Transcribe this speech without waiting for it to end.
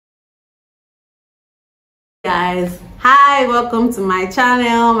Guys, hi, welcome to my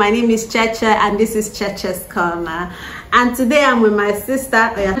channel. My name is Cheche and this is Cheche's Corner, and today I'm with my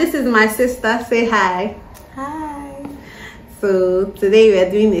sister. This is my sister. Say hi. Hi. So today we are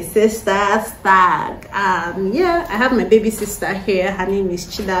doing a sister's tag. Yeah, I have my baby sister here. Her name is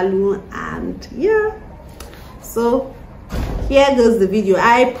Chidalu, and yeah, so here goes the video.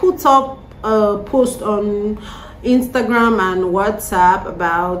 I put up a post on Instagram and WhatsApp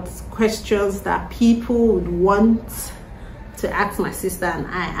about questions that people would want to ask my sister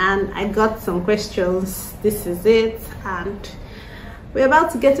and I got some questions. This is it, and we're about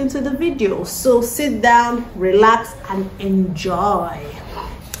to get into the video, so sit down, relax and enjoy.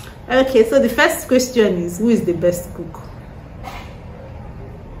 Okay, so the first question is, who is the best cook?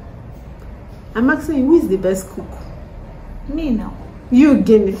 I'm asking you, who is the best cook? Me now. You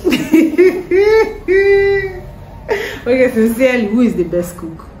Guinea. Okay, sincerely, who is the best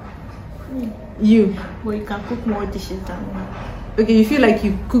cook? You. But you can cook more dishes than me. Okay, you feel like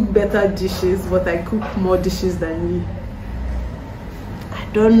you cook better dishes, but I cook more dishes than you. I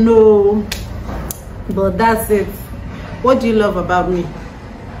don't know, but that's it. What do you love about me?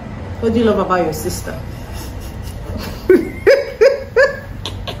 What do you love about your sister?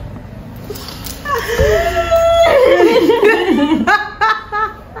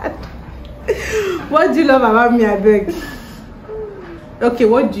 What do you love about me, I beg? Okay,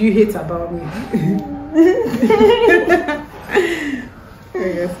 what do you hate about me?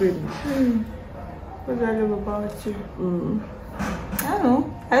 What do I love about you? I don't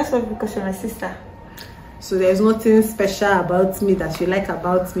know. I just love you because you're my sister. So there's nothing special about me that you like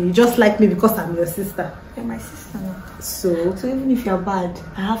about me. You just like me because I'm your sister. You're my sister now. So even if you're bad,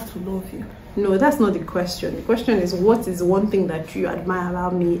 I have to love you. No, that's not the question. The question is, what is one thing that you admire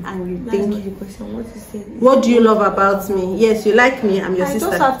about me and you That's think... not the question. What is it? What do you love about me? Yes, you like me, I'm your sister. I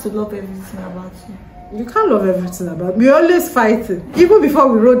just have to love everything about you. You can't love everything about me. We're always fighting. Even before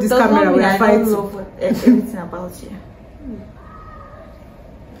we wrote this camera, we are fighting. I don't love everything about you.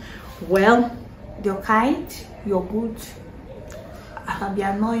 Well, you're kind, you're good, I can be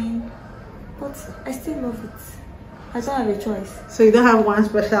annoying, but I still love it. I don't have a choice. So you don't have one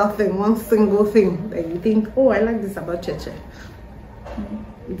special thing, one single thing that you think, oh, I like this about Cheche.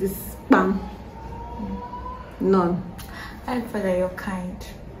 This spam. None. I like that you're kind.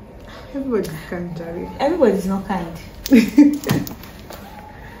 Everybody's kind, Jerry. Everybody's not kind.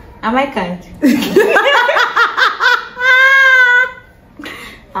 Am I kind?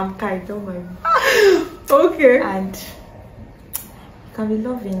 I'm kind, don't mind. Okay. And you can be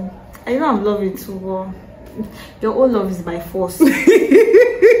loving. I know I'm loving too, but your own love is by force.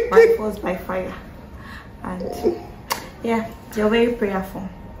 By force, by fire. And yeah, you're very prayerful.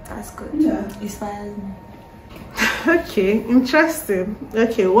 That's good. Yeah. Inspires me. Okay, interesting.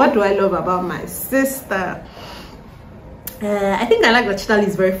 Okay, what do I love about my sister? I think I like that Chidalu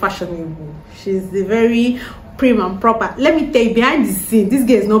is very fashionable. She's the very prim and proper. Let me tell you, behind the scene, this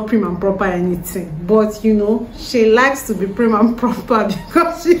girl is not prim and proper anything, but you know, she likes to be prim and proper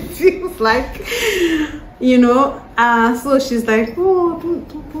because she feels like, you know, so she's like, oh,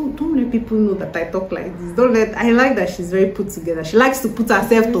 don't let people know that I talk like this. Don't let. I like that she's very put together. She likes to put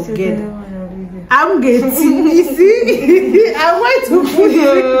herself together. I'm getting, you see, I want to put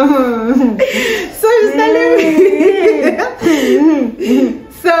it. So she's telling me.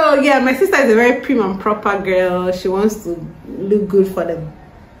 So yeah, my sister is a very prim and proper girl. She wants to look good for the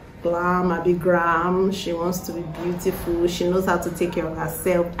gram. She wants to be beautiful. She knows how to take care of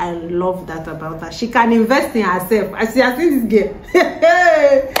herself. I love that about her. She can invest in herself. I see this girl.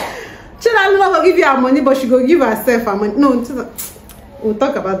 She'll not give you her money, but she go give herself her money. No, we'll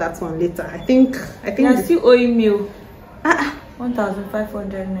talk about that one later. I think you're still owing me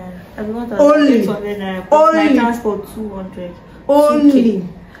 1,500 naira. I mean 1,800 naira. Only my transport 200. Only.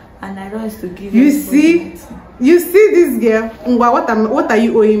 And I don't have to give you. See this girl. What are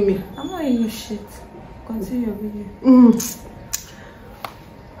you owing me? I'm not owing you shit. Continue your video.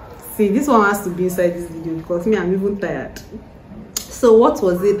 See, this one has to be inside this video because me, I'm even tired. So what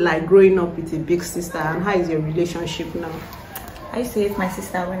was it like growing up with a big sister, and how is your relationship now? I used to hate my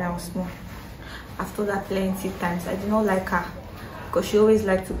sister when I was small. I've told her plenty times I did not like her because she always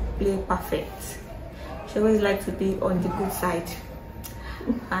liked to play perfect. She always liked to be on the good side,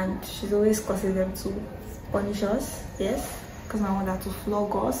 and she's always causing them to punish us. Yes, because I want her to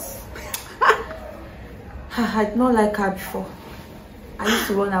flog us. I did not like her before. I used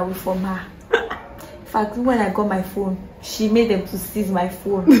to run away from her. In fact, when I got my phone, she made them to seize my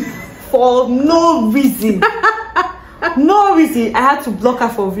phone for no reason. No reason. I had to block her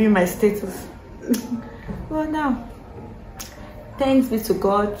for viewing my status. Well, now, thanks be to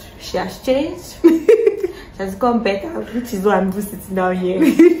God, she has changed. She has become better, which is why I'm just sitting down here.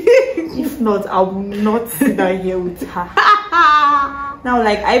 If not, I will not sit down here with her. Now,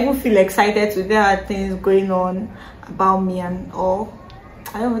 like, I even feel excited to there are things going on about me and all.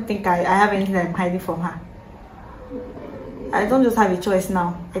 I don't even think I have anything that I'm hiding from her. I don't just have a choice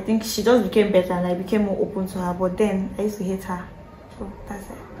now. I think she just became better and I became more open to her. But then I used to hate her. So that's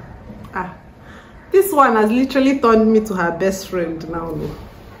it. This one has literally turned me to her best friend now.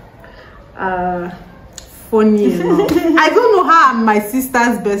 Funny enough. I don't know how I'm my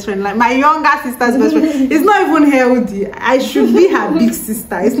sister's best friend, like my younger sister's best friend. It's not even healthy. I should be her big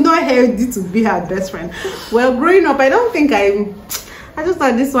sister. It's not healthy to be her best friend. Well, growing up, I don't think I just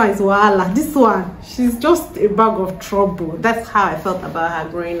thought this one is Wala. This one, she's just a bag of trouble. That's how I felt about her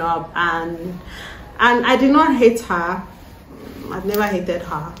growing up. And I did not hate her. I've never hated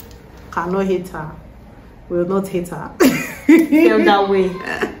her. Cannot hate her. Will not hate her. Felt that way.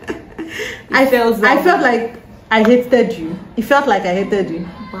 I felt like I hated you. It felt like I hated you.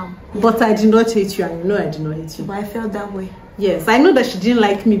 Wow. But I did not hate you, and you know I did not hate you. But I felt that way. Yes, I know that she didn't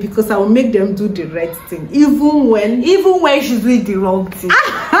like me because I will make them do the right thing, even when she's doing the wrong thing.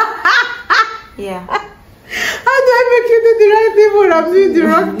 Yeah. How do I make you do the right thing when I'm doing the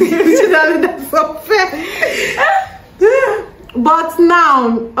wrong thing? That's unfair. But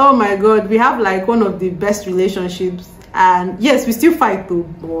now, oh my God, we have like one of the best relationships, and yes, we still fight too,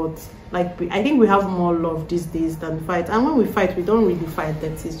 but like I think we have more love these days than fight. And when we fight, we don't really fight.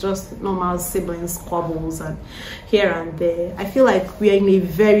 That it's just normal siblings squabbles and here and there. I feel like we are in a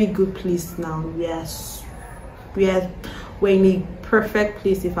very good place now. We're in a perfect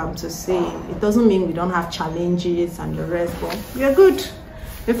place, if I'm to say. It doesn't mean we don't have challenges and the rest, but we are good.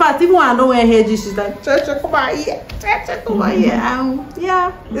 In fact, even when I don't wear hair, she's like, Cheche, come on here, Cheche, come on here.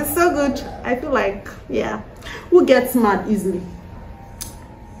 Yeah, it's so good. I feel like, yeah. Who gets mad easily?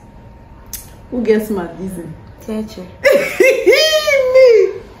 Who gets mad easily? Cheche. Me.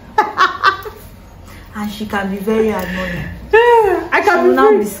 And she can be very annoying. I can be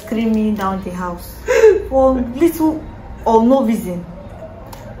now be screaming down the house for little or no reason.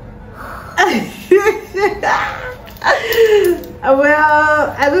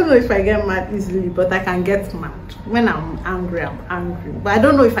 Well, I don't know if I get mad easily, but I can get mad. When I'm angry, I'm angry. But I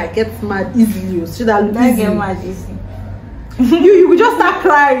don't know if I get mad easily. Should I get mad easily? you will just start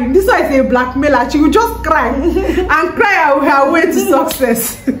crying. This is why I say blackmailer. She will just cry and cry her way to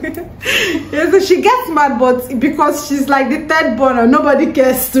success. Yeah, so she gets mad, but because she's like the third born and nobody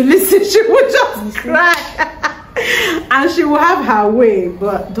cares to listen, she will just cry. And she will have her way.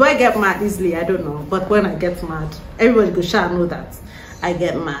 But do I get mad easily? I don't know. But when I get mad, everybody go shall know that I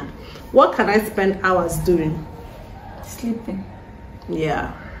get mad. What can I spend hours doing? Sleeping.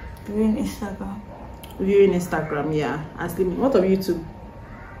 Yeah. Viewing Instagram. Viewing Instagram, yeah. And sleeping. What of YouTube?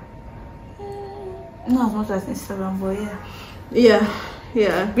 Not as much as Instagram, but yeah.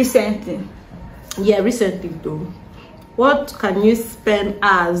 Yeah. Recently. Yeah, recently though. What can you spend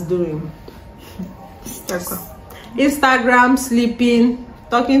hours doing? Instagram, sleeping,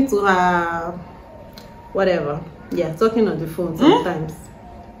 talking to her, whatever. Yeah, talking on the phone sometimes.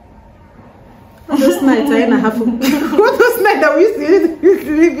 Those nights I have those nights that we used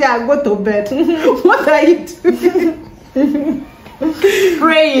to leave here and go to bed. What are you doing?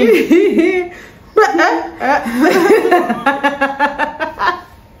 Praying.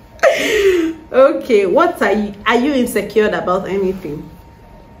 Okay, what are you insecure about anything?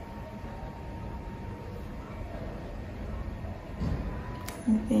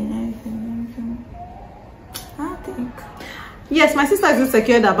 Anything. I think. Yes, my sister is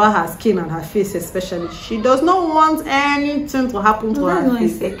insecure about her skin and her face, especially. She does not want anything to happen to her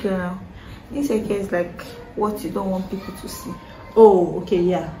face. Insecure now. Insecure is like what you don't want people to see. Oh, okay,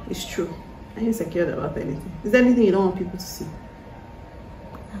 yeah, it's true. Are you insecure about anything? Is there anything you don't want people to see?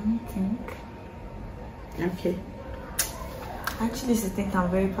 I don't think. Okay. I actually used to think I'm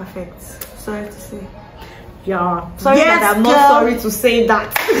very perfect. Sorry to say. Yeah. Sorry that I'm not sorry to say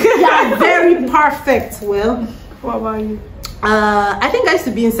that. Yeah, very perfect. Well, what about you? I think I used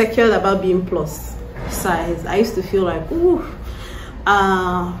to be insecure about being plus size. I used to feel like,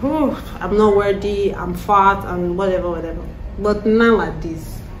 I'm not worthy, I'm fat, and whatever. But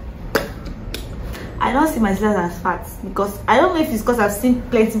nowadays, I don't see myself as fat because I don't know if it's because I've seen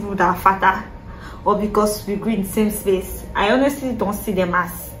plenty of people that are fatter or because we grew in the same space. I honestly don't see them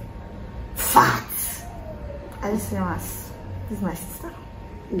as fat. I just see them as, this is my sister.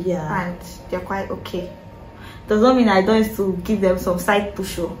 Yeah. And they're quite okay. Does not mean I don't used to give them some side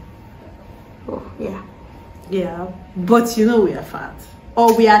push. Oh, yeah. Yeah. But you know we are fat.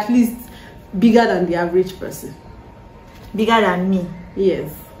 Or we are at least bigger than the average person. Bigger than me?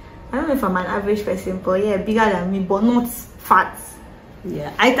 Yes. I don't know if I'm an average person, but yeah, bigger than me, but not fat.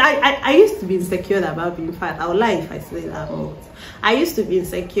 Yeah, I used to be insecure about being fat. I would lie if I say that. But I used to be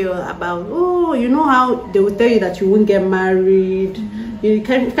insecure about, oh, you know how they will tell you that you won't get married. You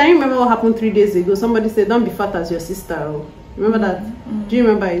can you remember what happened 3 days ago? Somebody said, don't be fat as your sister. Oh. Remember that? Do you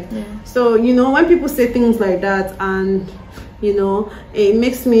remember it? Yeah. So, you know, when people say things like that, and you know, it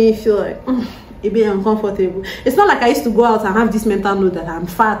makes me feel like it be uncomfortable. It's not like I used to go out and have this mental note that I'm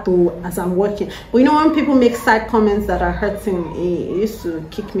fat or as I'm working. But you know, when people make side comments that are hurting, it used to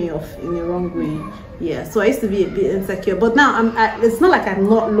kick me off in the wrong way. Yeah, so I used to be a bit insecure, but now it's not like I'm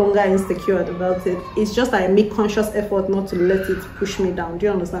not longer insecure about it. It's just that I make conscious effort not to let it push me down. Do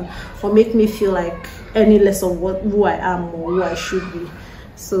you understand? Or make me feel like any less of who I am or who I should be.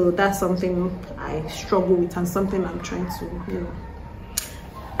 So that's something I struggle with and something I'm trying to, you know.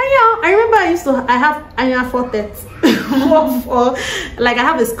 And yeah, I remember I have anya fortet or like I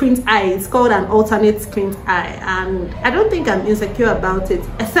have a squint eye. It's called an alternate squint eye, and I don't think I'm insecure about it,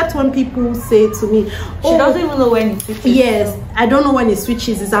 except when people say to me, oh, she doesn't even know when it switches. Yes, I don't know when it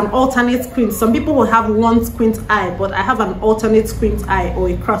switches. It's an alternate squint. Some people will have one squint eye, but I have an alternate squint eye or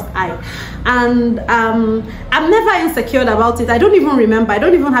a crossed eye, and I'm never insecure about it. I don't even remember. I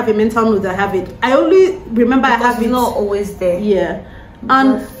don't even have a mental note that I have it. I only remember because I have it. It's not always there. Yeah.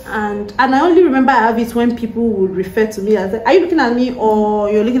 And I only remember I have it when people would refer to me as, are you looking at me or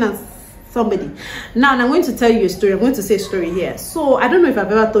you're looking at somebody? Now, and I'm going to tell you a story. I'm going to say a story here. So I don't know if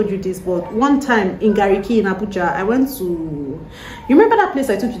I've ever told you this, but one time in Gariki in Abuja, I went to, you remember that place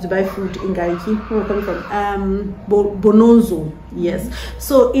I took you to buy food in Gariki? Where we're coming from? Bononzo. Yes.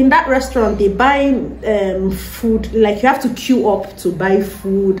 So in that restaurant, they buy food, like you have to queue up to buy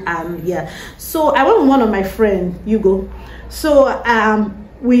food, and yeah. So I went with one of my friends, Hugo. So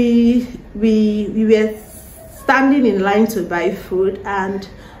we were standing in line to buy food, and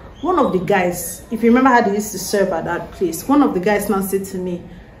one of the guys, if you remember how they used to serve at that place, one of the guys now said to me,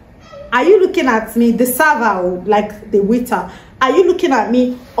 are you looking at me, the server, like the waiter, are you looking at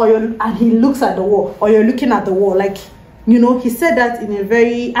me, or you're, and he looks at the wall, or you're looking at the wall, like, you know, he said that in a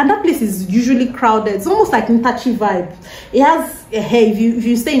very, and that place is usually crowded. It's almost like Ntachi vibe. It has a hair. If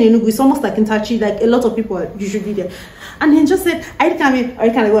you stay in Enugu, it's almost like Ntachi, like a lot of people are usually there. And he just said, I can't me, I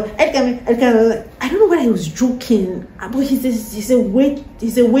can't go, I can't. I don't know whether he was joking, but he's a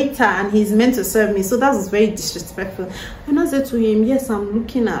waiter and he's meant to serve me. So that was very disrespectful. And I said to him, yes, I'm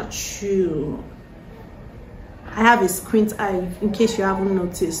looking at you. I have a squint eye, in case you haven't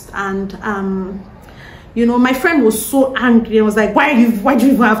noticed. And you know, my friend was so angry. I was like, why do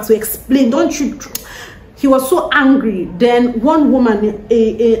you even have to explain? Don't you? He was so angry. Then one woman,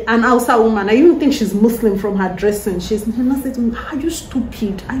 an Hausa woman, I even think she's Muslim from her dressing, she's said to me, are you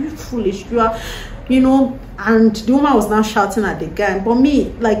stupid? Are you foolish? You are, you know. And the woman was now shouting at the guy. But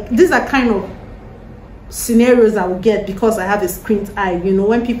me, like, these are kind of scenarios I will get because I have a squint eye, you know,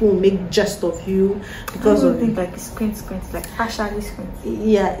 when people will make jest of you because of think like squint, like partially squint.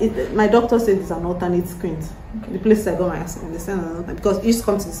 Yeah, my doctor said it's an alternate squint. Okay. The place I got my accident, they said another, because it used to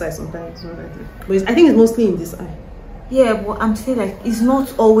come to the side sometimes, but I think it's mostly in this eye. Yeah, but I'm saying like it's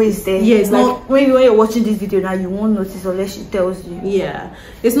not always there. Yeah, it's like not, when you're watching this video now, you won't notice unless she tells you. Yeah,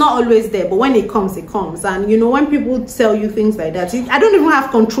 it's not always there, but when it comes, it comes. And you know, when people tell you things like that, I don't even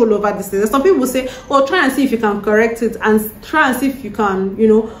have control over this thing. Some people say, oh, try and see if you can correct it, and try and see if you can, you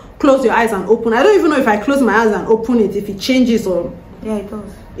know, close your eyes and open. I don't even know if I close my eyes and open it, if it changes or... Yeah, it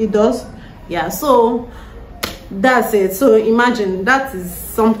does. It does? Yeah, so that's it. So imagine, that is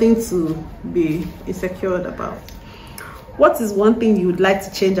something to be insecure about. What is one thing you would like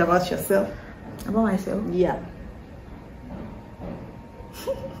to change about yourself? About myself? Yeah.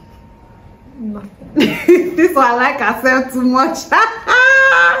 Nothing. This one, I like herself too much.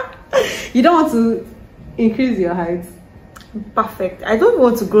 You don't want to increase your height? Perfect. I don't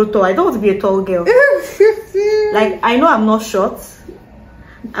want to grow tall. I don't want to be a tall girl. Like, I know I'm not short.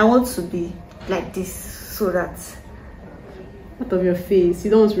 I want to be like this, so that... Out of your face.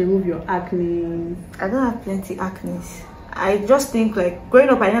 You don't want to remove your acne. I don't have plenty acne. I just think, like, growing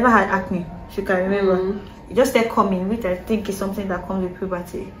up, I never had acne, if you can remember. It just started coming, which I think is something that comes with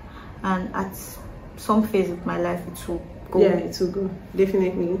puberty. And at some phase of my life, it will go. Yeah, it will go,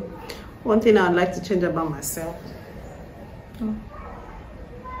 definitely. One thing I'd like to change about myself.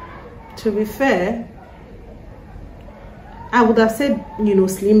 To be fair, I would have said, you know,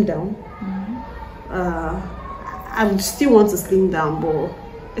 slim down. I still want to slim down, but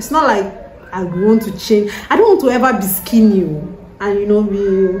it's not like I want to change. I don't want to ever be skinny. and you know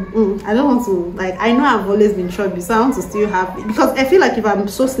I don't want to, like, I know I've always been chubby, so I want to still have it, because I feel like if I'm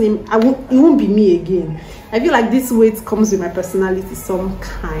so slim, it won't be me again. I feel like this weight comes with my personality some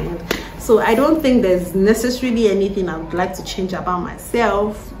kind. So I don't think there's necessarily anything I would like to change about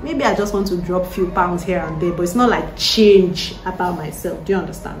myself. Maybe I just want to drop a few pounds here and there, but it's not like change about myself. Do you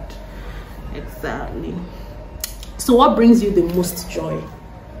understand? Exactly. So what brings you the most joy?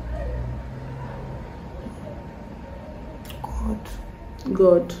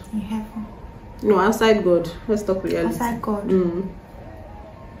 God. In heaven. No, outside God. Let's talk reality. Outside God. Reality.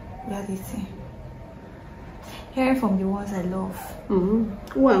 Hearing from the ones I love. Who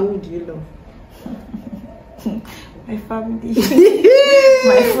and who do you love? My family.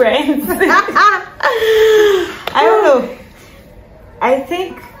 My friends. I don't know. I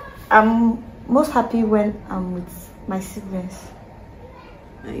think I'm most happy when I'm with my siblings.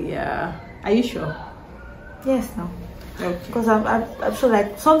 Yeah. Are you sure? Yes, no. Okay. Because I'm sure,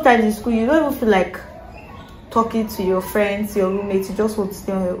 like, sometimes in school you don't even feel like talking to your friends, your roommates. You just want to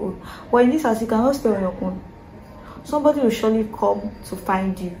stay on your own. But in this house, you cannot stay on your own. Somebody will surely come to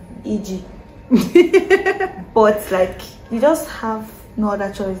find you, e.g. But like, you just have no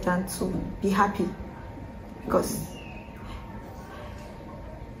other choice than to be happy, because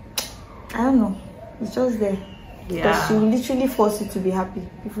I don't know, it's just there. Yeah. Because she will literally force you to be happy,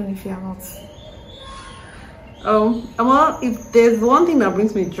 even if you are not. Well, if there's one thing that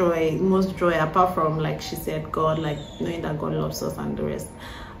brings me joy, most joy, apart from, like she said, God, like knowing that God loves us and the rest,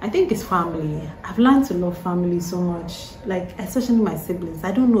 I think it's family. I've learned to love family so much, like especially my siblings.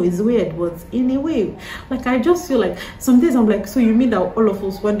 I don't know, it's weird, but in a way, like I just feel like some days I'm like, so you mean that all of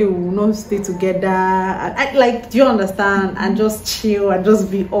us one day we will not stay together? And like, do you understand? And just chill and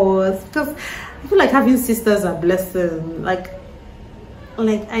just be us, because I feel like having sisters are blessing. Like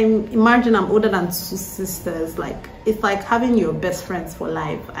imagine I'm older than 2 sisters. Like, it's like having your best friends for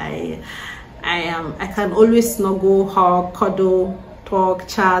life. I can always snuggle, hug, cuddle, talk,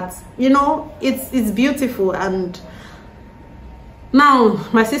 chat, you know. It's beautiful. And now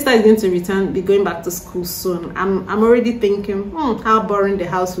my sister is going to be going back to school soon. I'm already thinking how boring the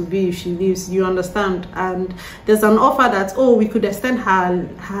house will be if she leaves, you understand? And there's an offer that, oh, we could extend her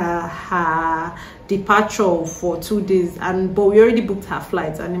departure for 2 days, but we already booked her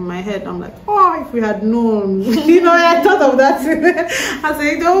flights. And in my head I'm like, oh, if we had known. You know, I thought of that. I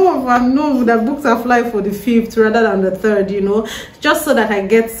said, oh, if I known, we would have booked her flight for the 5th rather than the 3rd, you know, just so that I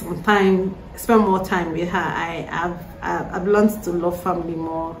get some time, spend more time with her. I've learned to love family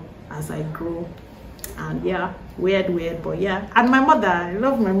more as I grow. And yeah, weird, but yeah. And my mother, I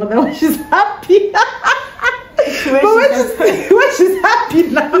love my mother when she's happy. when she's happy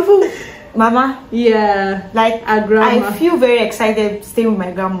now. Mama, yeah, like our grandma. I feel very excited staying with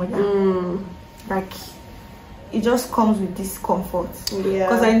my grandmother. Like, it just comes with this comfort. Yeah,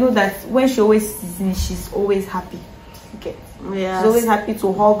 because I know that when she always sees me, she's always happy. Okay. Yeah, she's always happy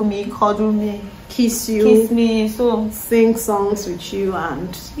to hug me, cuddle me, kiss me, so sing songs with you,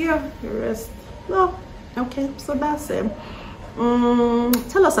 and yeah, the rest. Oh, okay, so that's it.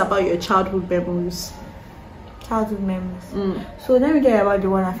 Tell us about your childhood memories. Childhood memories. So let me tell you about the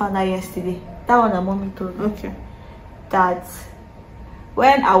one I found out yesterday. That one that mommy told me. Okay. That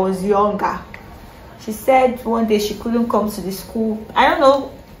when I was younger, she said one day she couldn't come to the school. I don't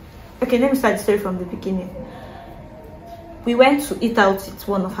know. Okay, let me start the story from the beginning. We went to eat out with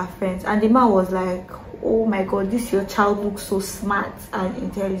one of her friends, and the man was like, oh my god, this your child looks so smart and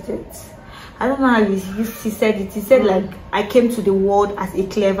intelligent. I don't know how he said it. He said like, I came to the world as a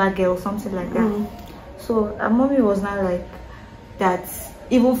clever girl, something like that. So our mommy was not like that,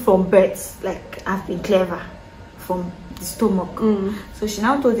 even from birth, like I've been clever from the stomach. So she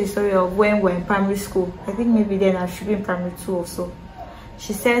now told the story of when we're in primary school. I think maybe then I should be in primary 2 or so.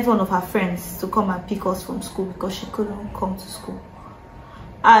 She sent one of her friends to come and pick us from school because she couldn't come to school.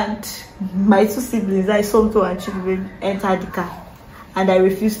 And my 2 siblings, I saw them and children enter the car, and I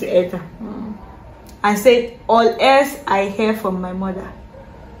refused to enter. I said, unless I hear from my mother.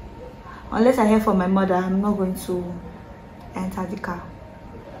 Unless I hear from my mother, I'm not going to enter the car.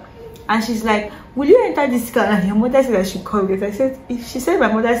 And she's like, will you enter this car? And your mother said I should come get. I said, if she said my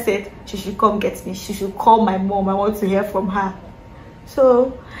mother said she should come get me, she should call my mom. I want to hear from her.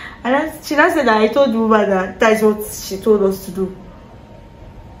 So, and then she now said that I told the woman that that's what she told us to do.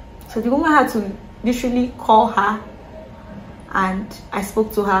 So the woman had to literally call her, and I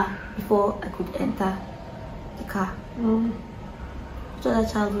spoke to her before I could enter the car. What's that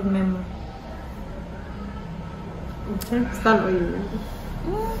childhood memory? Okay, start what you remember.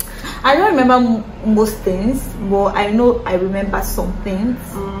 I don't remember most things, but I know I remember some things.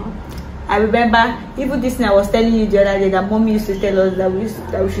 I remember even this thing I was telling you the other day that mommy used to tell us that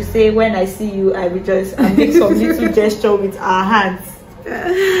we should say, when I see you, I rejoice, and make some little gesture with our hands.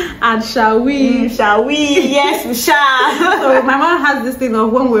 And shall we? Shall we? Yes, we shall. So my mom has this thing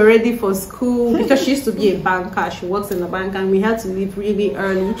of when we're ready for school, because she used to be a banker, she works in the bank, and we had to leave really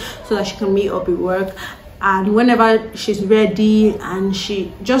early so that she can meet up at work. And whenever she's ready, and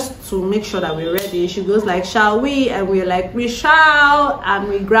she, just to make sure that we're ready, she goes like, shall we? And we're like, we shall. And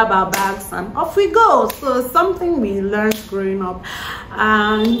we grab our bags and off we go. So something we learned growing up.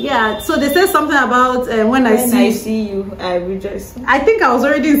 And yeah, so they said something about when I see you, I rejoice. I think I was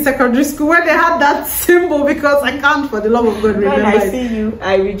already in secondary school when they had that symbol, because I can't for the love of God remember. When I see you,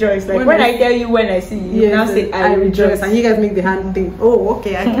 I rejoice. Like when I tell you, when I see you, yes, now say I rejoice. And you guys make the hand thing. Oh,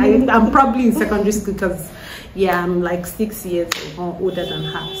 okay. I'm probably in secondary school, because yeah, I'm like 6 years older than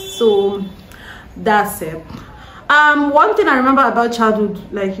her. So that's it. One thing I remember about childhood,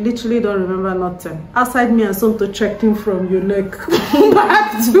 like literally don't remember nothing outside me and something trekking from your neck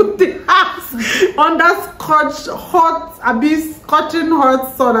back to the house on that scorching hot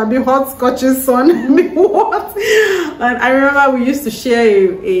sun, hot scorching sun. What? And I remember we used to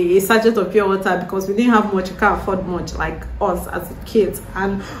share a sachet of pure water, because we didn't have much, we can't afford much like us as kids.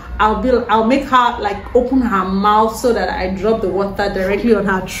 And I'll make her like open her mouth so that I drop the water directly on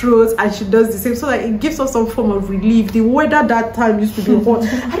her throat, and she does the same, so that it gives us some form of relief. The weather that time used to be hot.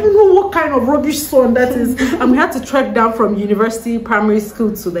 I don't know what kind of rubbish sun that is. And we had to trek down from university primary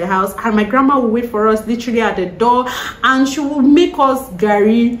school to the house, and my grandma would wait for us literally at the door, and she would make us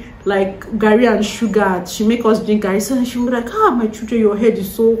gari, like gari and sugar. She make us drink gari, so she would be like, ah, my children, your head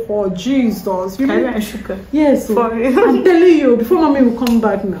is so hot, Jesus. Gari and sugar. Yes, so I'm telling you, before mommy will come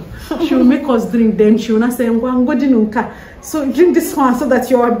back now, she will make us drink. Then she will not say, so drink this one so that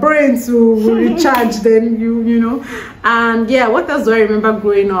your brains will recharge. Then you know. And yeah, what else do I remember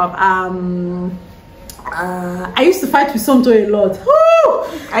growing up? I used to fight with Somto a lot. Woo!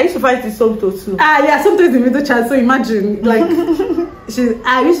 I used to fight with Somto too. Yeah, Somto is the middle child, so imagine, like,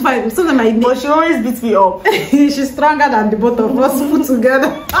 I used to fight with Somto, but she always beats me up. She's stronger than the both of us put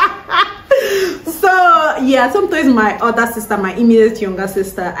together. So yeah, sometimes my other sister, my immediate younger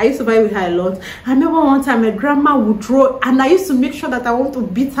sister, I used to fight with her a lot. I remember one time my grandma would throw, and I used to make sure that I want to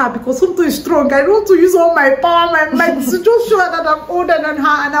beat her, because something is strong. I don't want to use all my power, my might, to just show her that I'm older than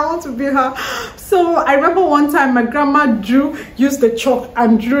her and I want to beat her. So I remember one time my grandma used the chalk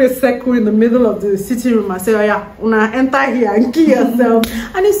and drew a circle in the middle of the sitting room. I said, oh yeah, una enter here and kill yourself.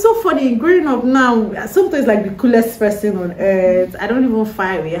 And it's so funny, growing up now, sometimes like the coolest person on earth. I don't even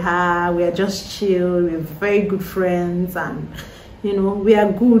fight with her. We are just chill. We're very good friends, and you know, we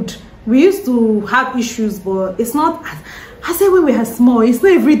are good. We used to have issues, but it's not, I said, when we are small, it's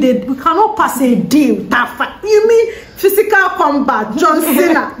not every day. We cannot pass a day without fight. You mean physical combat, John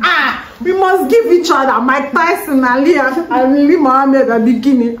Cena? We must give each other, Mike Tyson, Ali, and Lee Mohammed at the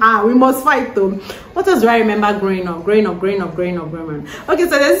beginning. We must fight though. What else do I remember growing up? Okay, so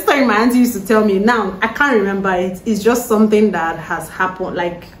there's a story my auntie used to tell me. Now I can't remember it. It's just something that has happened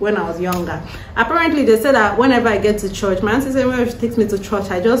like when I was younger. Apparently they said that whenever I get to church, my auntie said whenever she takes me to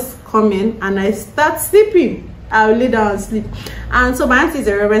church, I just come in and I start sleeping. I'll lay down and sleep. And so my auntie is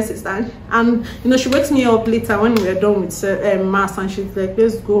a reverend sister, and you know, she wakes me up later when we're done with mass, and she's like,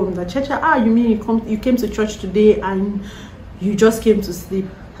 let's go in the church. You mean you came to church today and you just came to sleep?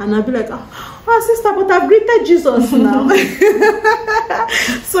 And I'll be like, oh sister, but I've greeted Jesus now.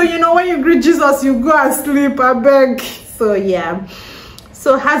 So you know, when you greet Jesus, you go and sleep, I beg. So yeah.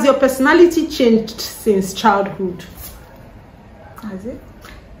 So has your personality changed since childhood? Has it?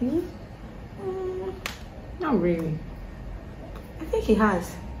 Not really. I think he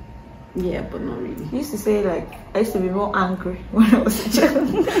has. Yeah, but not really. He used to say like, I used to be more angry when I was a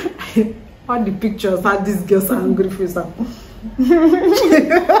child. All the pictures had this girl's angry face.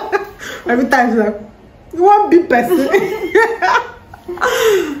 Every time she's like, you want big person.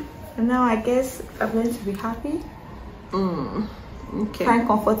 And now I guess I'm going to be happy. Okay. Find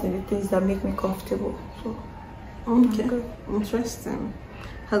comfort in the things that make me comfortable. So okay, interesting.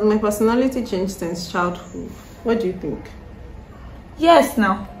 Has my personality changed since childhood? What do you think? Yes,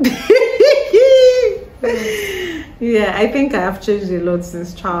 now. Yeah, I think I have changed a lot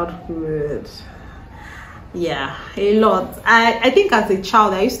since childhood. Yeah, a lot. I think as a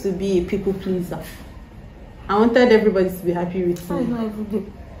child, I used to be a people pleaser. I wanted everybody to be happy with me. That's not even the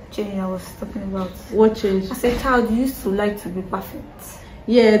change I was talking about. What change? As a child, you used to like to be perfect.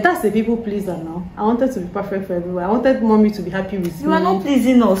 Yeah, that's a people pleaser now. I wanted to be perfect for everyone. I wanted mommy to be happy with me. You are not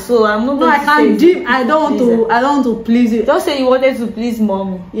pleasing us, so I'm not. No, I can't do. I don't want to please you. Just say you wanted to please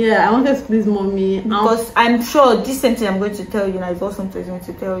mommy. Yeah, I wanted to please mommy. Because I'm sure this same thing I'm going to tell you now is what something is going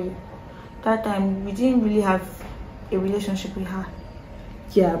to tell you. that time we didn't really have a relationship with her.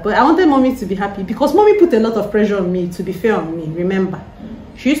 Yeah, but I wanted mommy to be happy because mommy put a lot of pressure on me, to be fair on me, remember.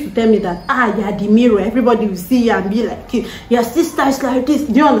 She used to tell me that, you're the mirror, everybody will see you and be like, your sister is like this,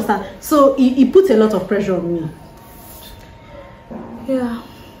 do you understand? So he put a lot of pressure on me. Yeah.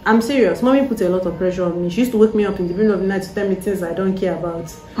 I'm serious. Mommy put a lot of pressure on me. She used to wake me up in the middle of the night to tell me things I don't care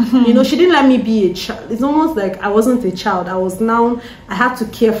about. You know, she didn't let me be a child. It's almost like I wasn't a child. I had to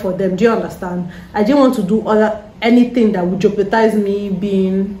care for them. Do you understand? I didn't want to do anything that would jeopardize me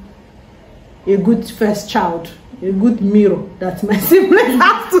being a good first child, a good mirror that my siblings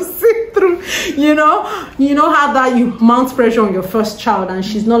have to see through. You know how that you mount pressure on your first child and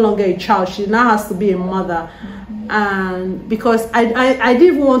she's no longer a child. She now has to be a mother. And because I didn't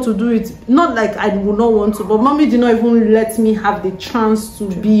even want to do it, not like I would not want to, but mommy did not even let me have the chance to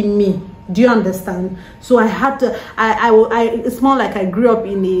be me. Do you understand? So I had to, it's more like I grew up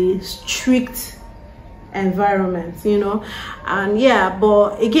in a strict environment, you know. And yeah,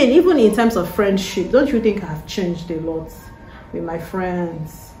 but again, even in terms of friendship, don't you think I've changed a lot with my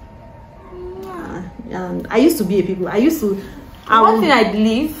friends? And I used to be a people, one thing I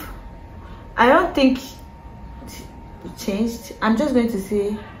believe, I don't think it changed. I'm just going to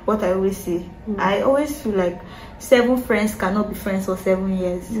say what I always say. I always feel like 7 friends cannot be friends for 7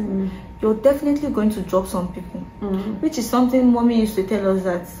 years. You're definitely going to drop some people, which is something mommy used to tell us,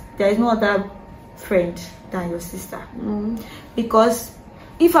 that there is no other friend than your sister. Because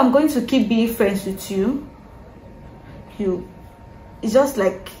if I'm going to keep being friends with you, it's just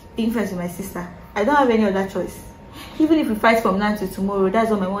like being friends with my sister. I don't have any other choice. Even if we fight from now to tomorrow,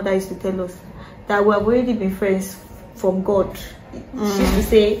 that's what my mother used to tell us, that we have already been friends from God. She used to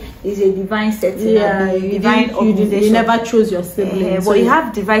say it's a divine setting, divine organization. You never chose your siblings. But you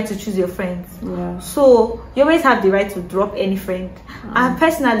have the right to choose your friends. So you always have the right to drop any friend. And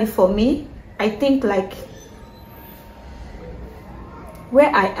personally, for me, I think like where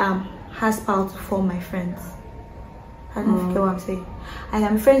I am has power to form my friends. I don't know if you get what I'm saying. I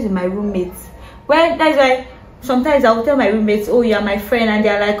am friends with my roommates. Well, that's why sometimes I will tell my roommates, oh, you're my friend, and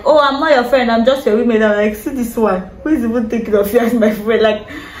they're like, oh, I'm not your friend, I'm just your roommate. I'm like, see this one, who is even thinking of you as my friend? Like,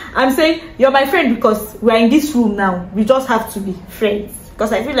 I'm saying you're my friend because we're in this room now, we just have to be friends.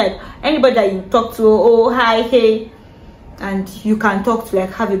 Because I feel like anybody that you talk to, oh, hi, hey, and you can talk to,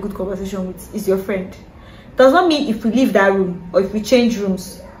 like, have a good conversation with, is your friend. Does not mean if we leave that room or if we change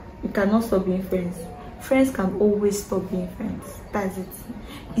rooms, we cannot stop being friends. Friends can always stop being friends. That's it.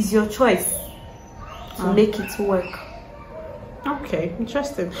 It's your choice to make it work. Okay,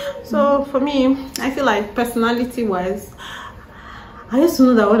 interesting. So for me, I feel like personality wise, I used to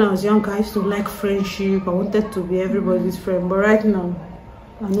know that when I was younger, I used to like friendship. I wanted to be everybody's friend, but right now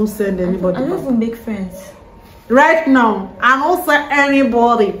I don't send anybody. I don't even make friends. Right now I don't send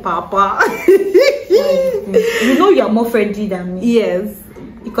anybody, Papa. You know you're more friendly than me. Yes.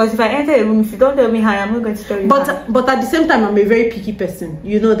 Because if I enter a room, if you don't tell me hi, I'm not going to tell you hi. But at the same time, I'm a very picky person.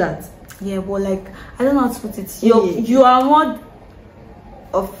 You know that. Yeah, but like, I don't know how to put it. You are more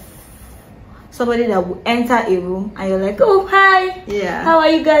of somebody that will enter a room and you're like, oh, hi. Yeah. How are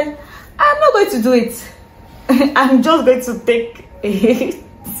you guys? I'm not going to do it. I'm just going to take a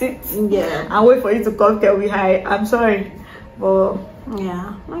seat. Yeah. And wait for you to come tell me hi. I'm sorry. But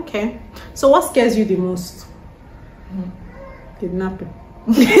yeah, okay. So what scares you the most? Kidnapping.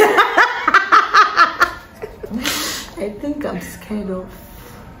 I think I'm scared of.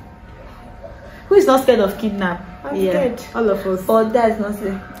 Who is not scared of kidnap? I'm scared. All of us. But that's not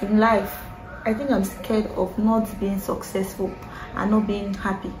it. In life, I think I'm scared of not being successful and not being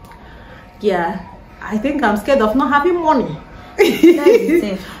happy. Yeah, I think I'm scared of not having money. That's the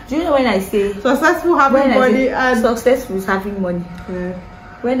thing. Do you know when I say successful having money and successful is having money? Yeah.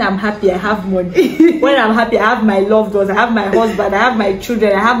 When I'm happy, I have money. When I'm happy, I have my loved ones, I have my husband, I have my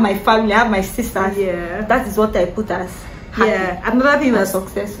children, I have my family, I have my sisters. Yeah. That is what I put as happy. Yeah. Another thing that's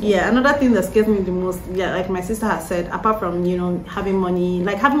successful. Yeah, another thing that scares me the most, yeah, like my sister has said, apart from, you know, having money,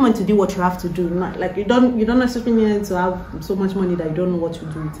 like having money to do what you have to do. Not like you don't necessarily need to have so much money that you don't know what to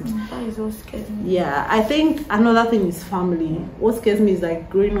do with it. That is what scares me. Yeah. I think another thing is family. What scares me is like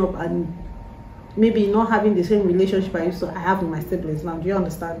growing up and maybe not having the same relationship I have with my siblings now. Do you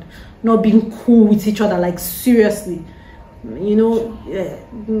understand? Not being cool with each other, like seriously. You know,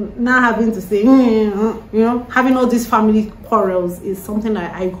 not having to say, you know, having all these family quarrels is something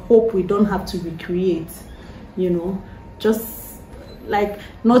I hope we don't have to recreate. You know, just like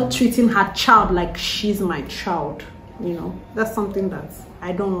not treating her child like she's my child. You know, that's something that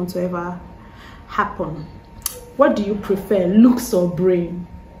I don't want to ever happen. What do you prefer, looks or brain?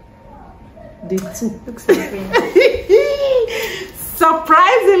 The two. Looks and brain.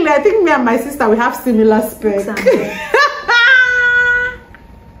 Surprisingly, I think me and my sister, we have similar spec.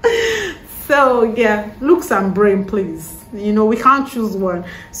 So yeah, looks and brain, please. You know, we can't choose one.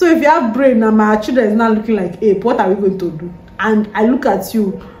 So if you have brain and my children is not looking like ape, what are we going to do? And I look at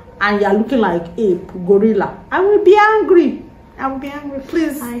you and you're looking like ape, gorilla, I will be angry. I will be angry,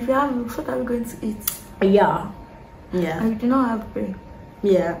 please. And if you have looks, what are we going to eat? Yeah. And we do not have brain.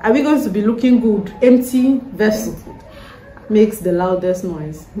 Yeah. Are we going to be looking good? Empty vessel makes the loudest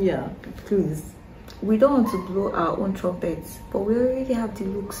noise. Yeah, please. We don't want to blow our own trumpets, but we already have the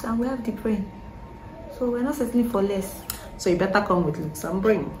looks and we have the brain. So we're not settling for less. So you better come with looks and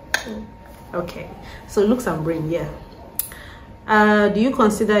brain. Okay. So looks and brain, yeah. Do you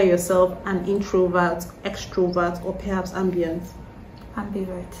consider yourself an introvert, extrovert, or perhaps ambient?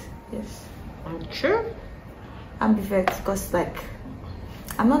 Ambivert, yes. Sure. Ambivert, because like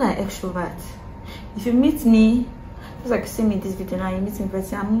I'm not an extrovert. If you meet me, just like you see me in this video now, you meet me in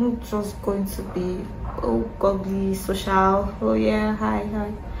person, I'm not just going to be oh godly, social, oh yeah, hi.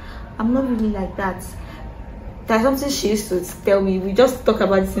 I'm not really like that. There's something she used to tell me. We just talked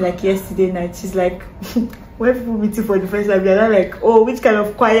about this like yesterday night. She's like, when people meet you for the first time, they're not like, oh, which kind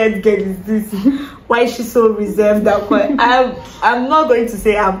of quiet girl is this? Why is she so reserved and quiet? I'm not going to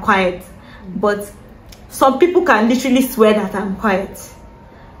say I'm quiet, but some people can literally swear that I'm quiet.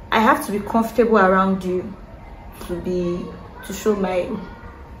 I have to be comfortable around you to show my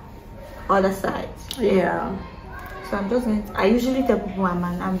other side. Yeah. So I'm just going to, I usually tell people I'm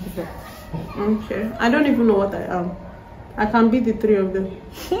an ambivert. Okay. I don't even know what I am. I can be the three of them.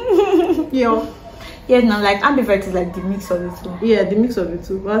 Yeah. Yeah, no, like ambivert is like the mix of the two. Yeah, the mix of the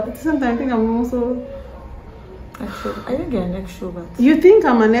two. But at the same time, I think I'm also extrovert. I think you're an extrovert. You think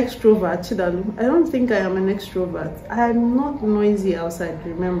I'm an extrovert, Chidalu? I don't think I am an extrovert. I'm not noisy outside,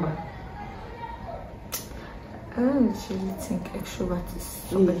 remember. I don't really think extrovert is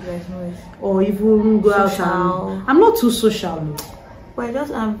somebody that is noisy. Or even go out and... I'm not too social. Well,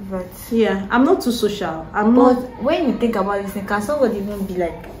 just ambivert. Yeah, I'm not too social. But when you think about this, can somebody even be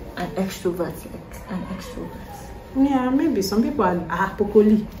like an extrovert? Like an extrovert? Yeah, maybe. Some people are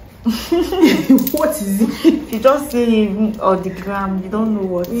apokoli. What is it? You just see him on the gram, you don't know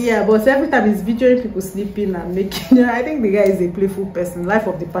what. Yeah, but every time he's videoing people sleeping and making... I think the guy is a playful person, life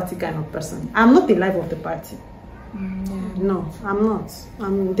of the party kind of person. I'm not the life of the party. Yeah. No, I'm not.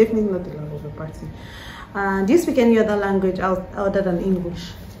 I'm definitely not the life of the party. Do you speak any other language other than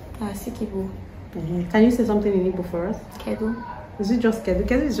English? I speak Igbo. Can you say something in Igbo for us? Kedu. Is it just Kedu?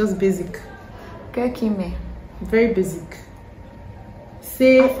 Kedu is just basic. Kekime. Very basic.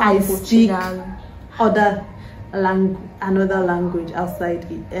 Say I speak another language outside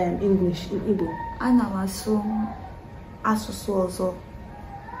English in Igbo. Ana m asụsụ ọzọ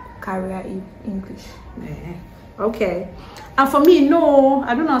karịa English. Okay. And for me, no,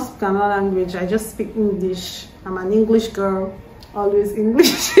 I do not speak another language. I just speak English. I'm an English girl. Always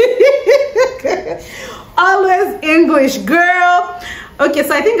English. Always English girl. Okay,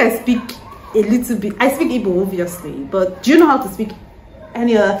 so I think I speak a little bit. I speak Igbo, obviously. But do you know how to speak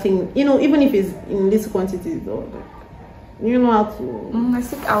any other thing? You know, even if it's in little quantities, or like, you know how to... I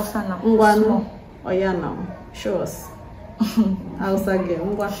speak Hausa now. Ngwanu. Oh yeah, now. Show us. Hausa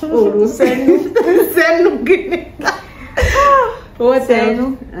girl. Oh, Senu. What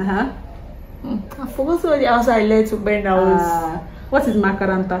else? I forgot what the Hausa I learned to burn was. What is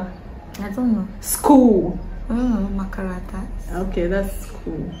Makaranta? I don't know. School. I don't know Makaranta. Okay, that's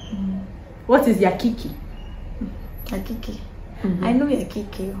cool. What is Yakiki? Yakiki. I know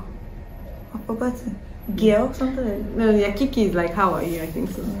Yakiki. I've forgotten. Girl, something like that. No, Yakiki is like how are you? I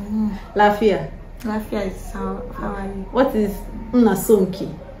think so. Lafia. Lafia is how are you? What is Nasonki?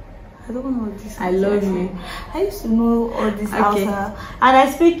 I don't know this. I love you. I used to know all this Hausa, and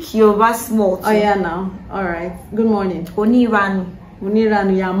I speak Yoruba small too. Oh yeah, now. All right. Good morning. Oniranu.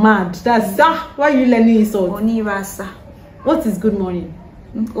 Oniranu, you're mad. That's why are you learning this all? Onirasa. What is good morning?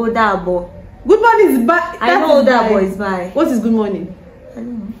 Odabo. Good morning is bye. I know Odabo is bye. What is good morning? I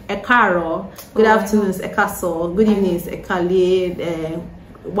don't know. Ekaro. Good afternoon is Ekaso. Good evening is Ekale.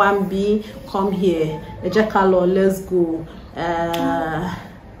 Wambi, come here. Ejakalo, let's go.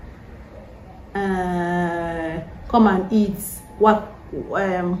 Come and eat. What?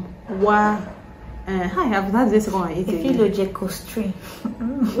 Hi, I've not this one eating.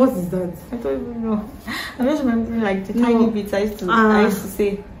 What is that? I don't even know. I'm just remembering like the tiny bits I used to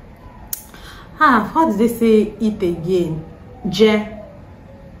say. How did they say eat again? Je,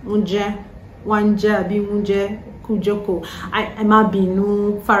 unje, wanja, bi unje, kujoko. I'm a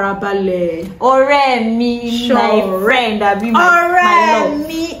binu, farabale. Oremi, my friend, my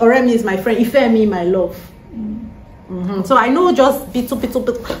love. Oremi is my friend. Ifemi, my love. So I know just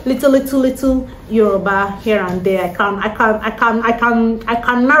little Yoruba here and there. I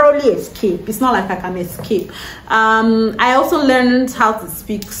can narrowly escape. It's not like I can escape. I also learned how to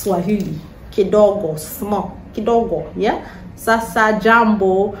speak Swahili. Kidogo, small. Kidogo, yeah. Sasa,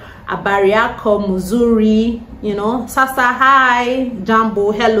 Jambo, Abariako, Muzuri, you know. Sasa, hi.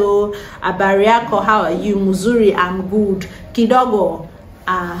 Jambo, hello. Abariako, how are you? Muzuri, I'm good. Kidogo,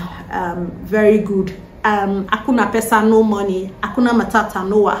 very good. Akuna pesa, no money. Akuna matata,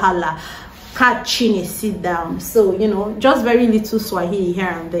 no wahala. Kachini, sit down. So, you know, just very little Swahili here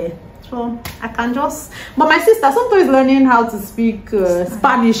and there. So I can just, but my sister sometimes learning how to speak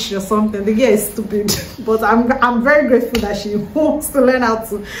Spanish or something. The girl is stupid, but I'm very grateful that she wants to learn how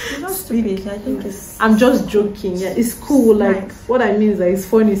to speak. Stupid. I think it's, I'm just joking. Yeah, it's cool. Like nice. What I mean is that it's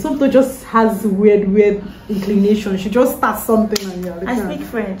funny. Sometimes just has weird inclination. She just starts something and you're like, I speak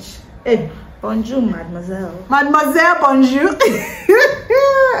French. Hey. Bonjour, mademoiselle. Mademoiselle, bonjour.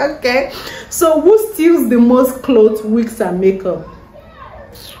 Okay. So who steals the most clothes, wigs, and makeup?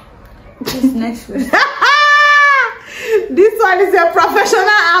 This next question. This one is a professional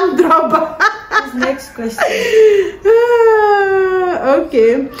arm dropper. This next question.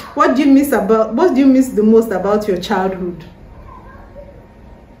 Okay. What do you miss the most about your childhood?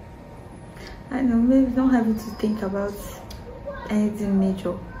 I don't know, maybe not having to think about anything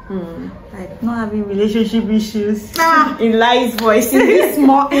major. Like not having relationship issues. In Lai's voice. In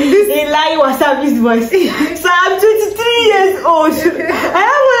Lai Wasabi's voice. So I'm 23 years old. I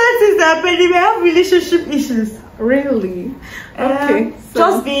have one sister, but I have relationship issues. Really? Okay.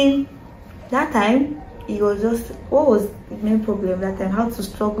 Just being that time, it was just, what was the main problem that time? How to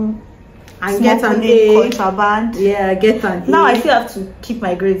struggle and get an A. Contraband. Yeah, get an A. Now I still have to keep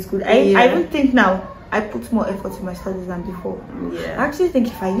my grades good. I don't think now I put more effort in my studies than before. Yeah. I actually think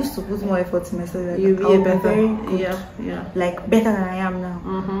if I used to put more effort in my studies, you'd be better. Very good. Yeah. Like better than I am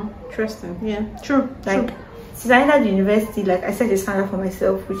now. Interesting. Yeah. True. Like since I entered university, like I set a standard for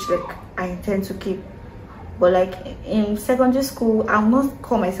myself, which like I intend to keep. But like in secondary school, I will not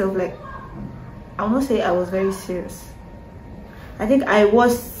call myself like, I will not say I was very serious. I think I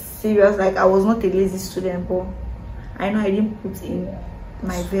was serious. Like I was not a lazy student, but I know I didn't put in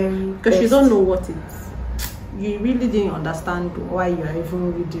my very because you don't know what it's. You really didn't understand why you are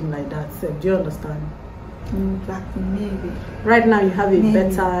even reading like that. So, do you understand? Maybe. Right now you have a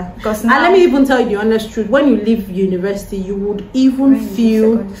better. Because now, and let me even tell you the honest truth. When you leave university, you would even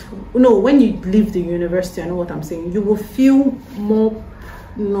feel. No, when you leave the university, I know what I'm saying. You will feel more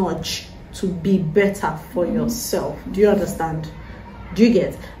nudge to be better for yourself. Do you understand? Do you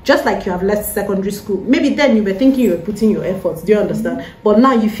get? Just like you have left secondary school, maybe then you were thinking you were putting your efforts. Do you understand? But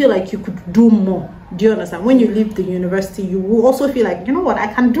now you feel like you could do more. Do you understand? When you leave the university, you will also feel like, you know what, I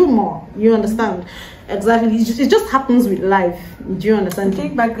can do more. You understand? Exactly. It just happens with life. Do you understand? I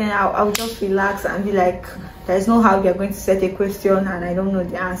think back then I would just relax and be like, there's no how you're going to set a question and I don't know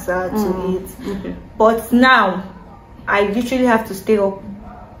the answer to it. Okay. But now I literally have to stay up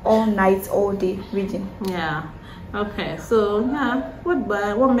all night, all day reading. Yeah. Okay. So yeah,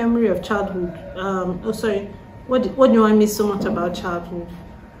 what memory of childhood? What do you want me so much about childhood?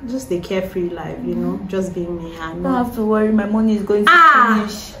 Just the carefree life, you know, just being me. I don't have to worry, my money is going to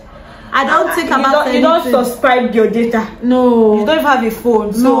finish. I don't think about anything. You don't subscribe your data. No. You don't even have a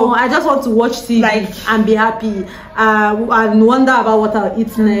phone. So no, I just want to watch TV and be happy. And wonder about what I'll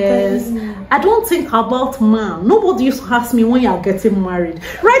eat next. I don't think about man. Nobody used to ask me when you're getting married.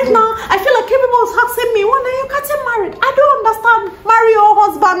 Right now, I feel like everyone's asking me, when are you getting married? I don't understand. Marry your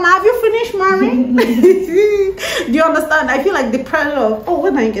husband. Have you finished marrying? Do you understand? I feel like the pressure of, oh,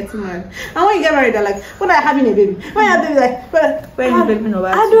 when are you getting married? And when you get married, they're like, when are you having a baby? When are you like, when is baby no?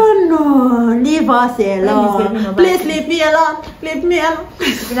 I don't know. Leave us alone. Please leave me alone. Leave me alone.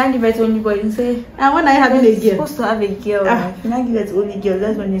 If you don't give it to anybody, you say, and when are you having a girl? You're supposed to have a girl. If you don't give it to only girl,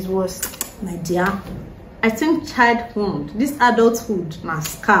 that's when it's worse. My dear, I think childhood, this adulthood, na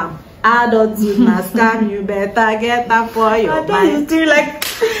scam. Adulthood, na scam. You better get that for your mind. Like,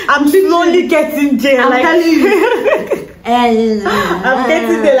 I'm slowly getting there. I'm telling you. I'm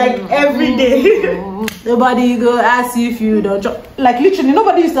getting there like every day. Nobody go ask you if you don't chop. Like literally,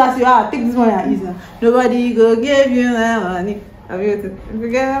 nobody used to ask you, take this money and eat. Nobody go give you that money.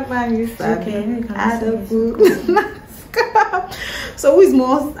 So who is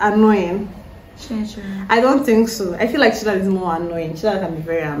most annoying? I don't think so. I feel like Shida is more annoying. Shida can be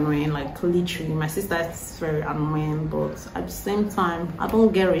very annoying, like literally. My sister is very annoying, but at the same time, I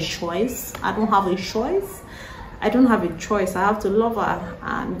don't get a choice. I don't have a choice. I don't have a choice. I have to love her,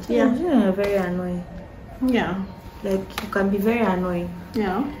 and yeah. You're very annoying. Yeah. Like you can be very annoying.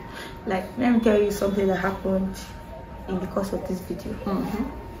 Yeah. Like let me tell you something that happened in the course of this video.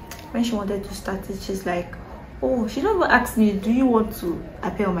 When she wanted to start it, she's like, oh, she don't even ask me, do you want to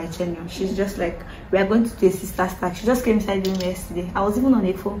appear on my channel? She's just like, we are going to do a sister tag. She just came inside the room yesterday. I was even on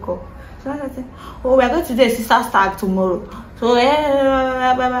a phone call. So I said, oh, we are going to do a sister tag tomorrow. So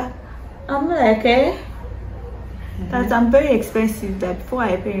I'm like, okay. That I'm very expensive, that before I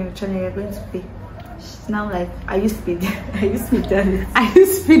appear on your channel, you're going to pay. She's now like, I used to be there. I used to be done. I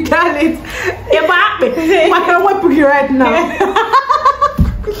used to be done it. Yeah, but I can work with you right now.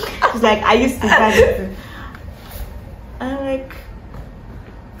 She's like, I used to be done it. I'm like,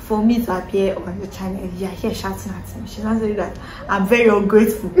 for me to appear on the channel, you're here shouting at me. She's not saying that I'm very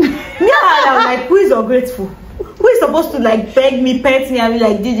ungrateful. Yeah, I'm like, who is ungrateful? Who is supposed to like beg me, pet me, and be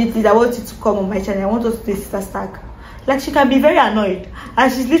like, Gigi, please, I want you to come on my channel. I want us to do a sister tag. Like, she can be very annoyed,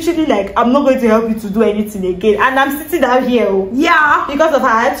 and she's literally like, I'm not going to help you to do anything again. And I'm sitting down here, yeah, because of her.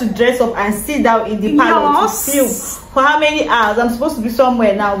 I had to dress up and sit down in the parlor to film for how many hours? I'm supposed to be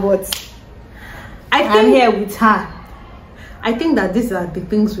somewhere now, but I'm here with her. I think that these are the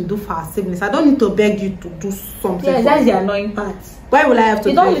things we do for our siblings. I don't need to beg you to do something. Yeah, that's the annoying part. Why will I have to?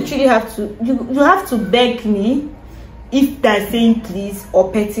 You don't literally have to. You have to beg me if they're saying please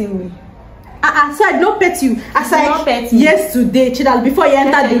or petting me. So I don't pet you. As I yesterday, Chidal, before you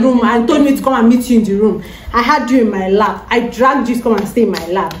entered the room and told me to come and meet you in the room, I had you in my lap. I dragged you to come and stay in my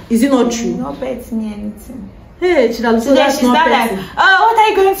lap. Is it not true? Not petting me anything. Hey, Chidal, so that's not petting. Like, what are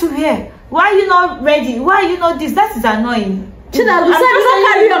you going to wear? Why are you not ready? Why are you not this? That is annoying. Chidal, you said you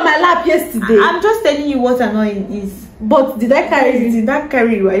don't carry you on my lap yesterday. I'm just telling you what annoying is. But did I carry you? Did that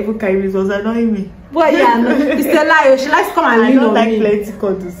carry you? I even carry it was annoying me. Boy, yeah, no. It's a lie. She likes to come and lean on me. I don't like plenty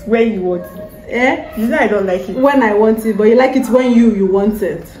cuddles when you want it. Eh? You know I don't like it. When I want it, but you like it when you want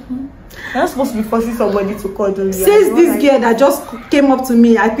it. You're not supposed to be forcing somebody to cuddle you. Says this girl that just came up to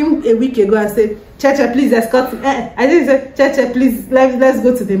me, I think a week ago, and said, Cheche, please escort me. I didn't say, Cheche, please, let's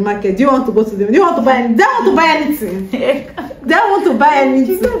go to the market. Do you want to go to the? Do you want to buy anything? They don't want to buy anything. They don't want to buy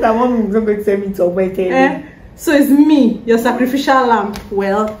anything. She knows that mom is not going to tell me to wait. So it's me, your sacrificial lamb.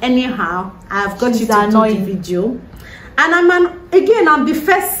 Well, anyhow, I've got you to do the video, and I'm the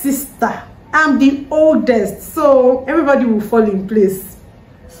first sister. I'm the oldest, so everybody will fall in place.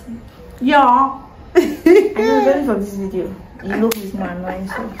 Yeah. I know very from this video. You know who's more annoying.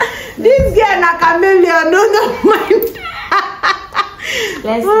 So. This girl na chameleon, no mind.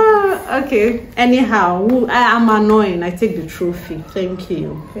 Okay. Anyhow, I am annoying. I take the trophy. Thank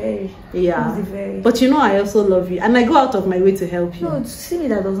you. Very. Yeah. Very. But you know I also love you, and I go out of my way to help you. No, to see me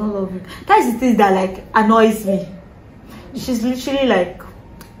that does not love you. That's the thing that like annoys me. She's literally like,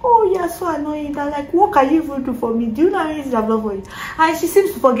 oh, you're so annoying. That like, what can you even do for me? Do you know how many things I've done for you? And she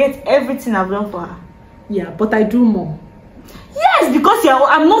seems to forget everything I've done for her. Yeah, but I do more. Yes, because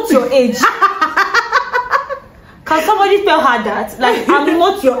I'm not your age. Can somebody tell her that? Like, I'm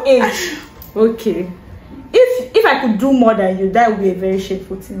not your age. Okay. If I could do more than you, that would be a very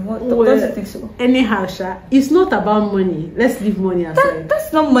shameful thing. Don't you think so? Anyhow, Sha, it's not about money. Let's leave money aside.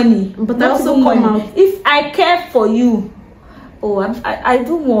 That's not money. But not I also come out. If I care for you, I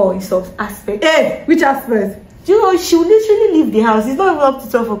do more in some aspect. Hey, which aspect? You know, she will literally leave the house. It's not even up to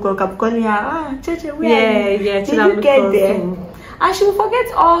 12 o'clock. I'm calling her, Cheche, where are you? Yeah, Did you get there? And she will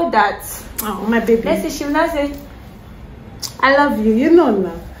forget all that. Oh, my baby. Let's say she will not say, I love you, you know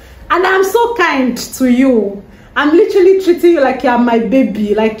now. And I'm so kind to you. I'm literally treating you like you're my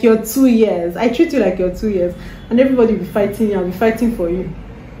baby, like you're 2 years. I treat you like you're 2 years. And everybody will be fighting you. I'll be fighting for you.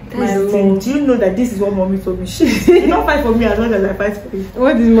 Do you know that this is what mommy told me? You don't fight for me as well as I fight for you.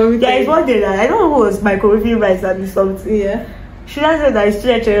 What did mommy tell you? There is one day that I don't know who was microwaving rice and something. Yeah. She said that it's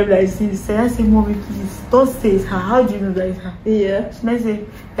still a like this. I said, mommy, please don't say it's her. How do you know that it's her? Yeah. She said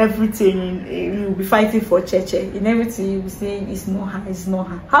everything you'll be fighting for Cheche. In everything you'll be saying it's not her, it's not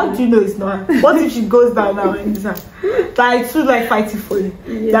her. How do you know it's not her? What if she goes down now and it's her? But I feel like fighting for you.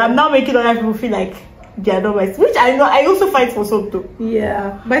 Yeah. That I'm now making other people feel like they are not right, which I know. I also fight for something.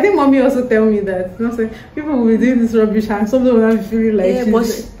 Yeah, but I think mommy also tell me that. You know, so people will be doing this rubbish and something will not feel like. Yeah,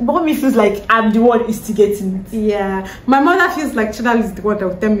 but mommy feels like I'm the one instigating it. Yeah, my mother feels like Chidal is the one that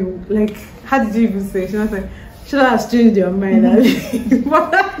will tell me like, how did you even say? She was like, Chidal has changed your mind.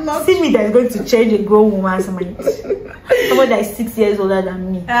 But that's not. See me that is going to change a grown woman's mind. Someone that is 6 years older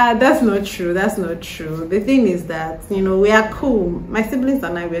than me. That's not true. That's not true. The thing is that, you know, we are cool. My siblings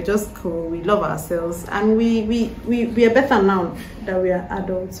and I, we're just cool. We love ourselves, and we are better now that we are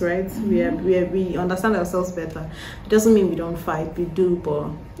adults, right? We understand ourselves better. It doesn't mean we don't fight. We do,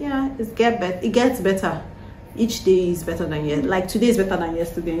 but yeah, it gets better. Each day is better than yesterday. Like today is better than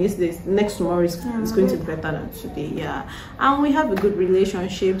yesterday. Next tomorrow is going to be better than today. Yeah, and we have a good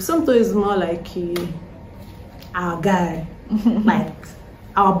relationship. Sometimes it's more like our guy. Like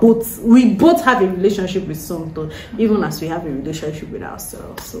we both have a relationship with Somto, even as we have a relationship with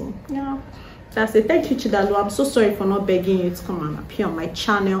ourselves. So yeah, that's it. Thank you, Chidalu. I'm so sorry for not begging you to come and appear on my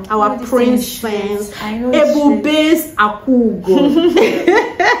channel. Our princess, Ebu-based Akugo.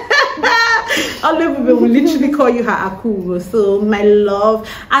 All people will literally call you her Akugo. So my love,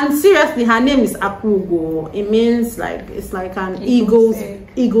 and seriously, her name is Akugo. It means like, it's like an eagle's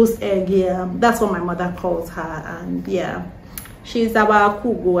egg. Yeah, that's what my mother calls her. And yeah, she's our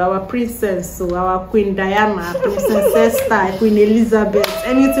Akugo, our princess, so our Queen Diana, Princess Esther, Queen Elizabeth,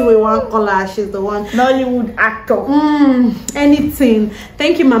 anything we want to call her, she's the one. Nollywood actor. Anything.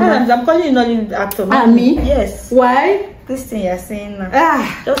 Thank you, Mama. I'm calling you Nollywood actor. Me? Yes. Why? This thing you're saying now.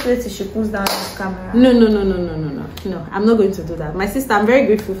 Just wait till she pulls down this camera. No, I'm not going to do that. My sister, I'm very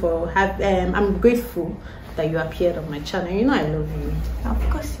grateful for I'm grateful that you appeared on my channel. You know I love you. Of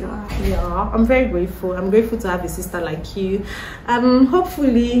course you are. Yeah, I'm very grateful. I'm grateful to have a sister like you.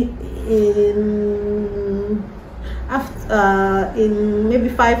 Hopefully in maybe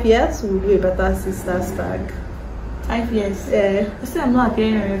 5 years we'll do a better sister stag. 5 years. Yeah. I said I'm not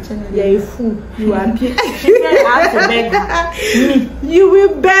appearing on your channel. Yeah, you fool. You appear. I have to beg me. You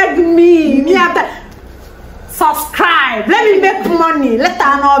will beg me. Me have to subscribe. Let me make money. Let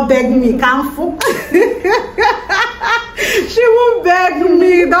her not beg me. Can't fool. She will beg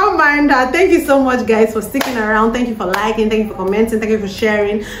me. Don't mind her. Thank you so much, guys, for sticking around. Thank you for liking. Thank you for commenting. Thank you for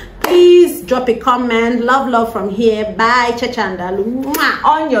sharing. Please drop a comment. Love from here. Bye. Chechandalu.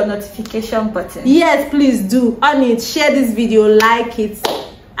 On your notification button. Yes, please do. On it. Share this video. Like it.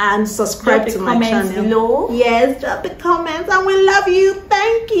 And subscribe to my channel. Below. Yes, drop a comment. And we love you.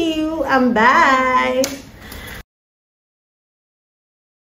 Thank you. And bye.